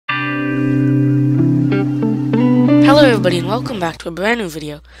everybody and welcome back to a brand new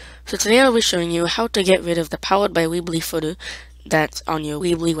video. So today I'll be showing you how to get rid of the Powered by Weebly footer that's on your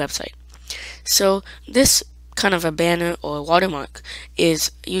Weebly website. So this kind of a banner or watermark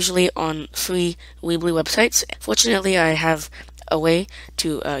is usually on free Weebly websites. Fortunately, I have a way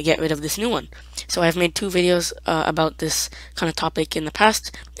to get rid of this new one. So I've made two videos about this kind of topic in the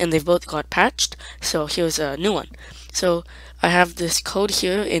past, and they've both got patched. So here's a new one. So I have this code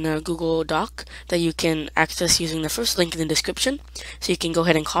here in a Google Doc that you can access using the first link in the description. So you can go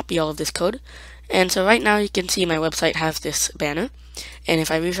ahead and copy all of this code. And so right now you can see my website has this banner. And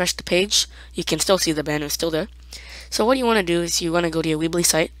if I refresh the page, you can still see the banner is still there. So what you want to do is you want to go to your Weebly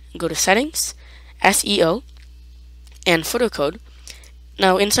site, go to Settings, SEO, and Footer Code.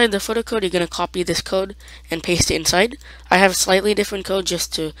 Now inside the footer code, you're going to copy this code and paste it inside. I have a slightly different code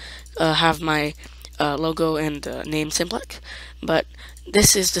just to have my logo and name Simplex, but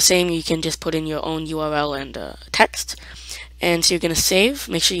this is the same. You can just put in your own URL and text. And so you're going to save,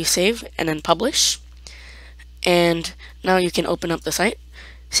 make sure you save, and then publish. And now you can open up the site.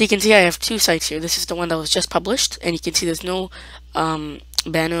 So you can see I have two sites here. This is the one that was just published, and you can see there's no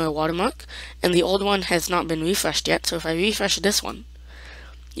banner or watermark, and the old one has not been refreshed yet. So if I refresh this one,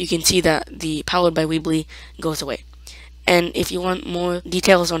 you can see that the Powered by Weebly goes away. And if you want more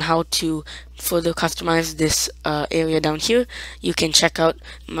details on how to further customize this area down here, you can check out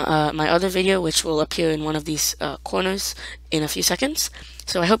my other video, which will appear in one of these corners in a few seconds.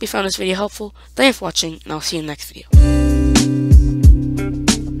 So I hope you found this video helpful. Thanks for watching, and I'll see you in the next video.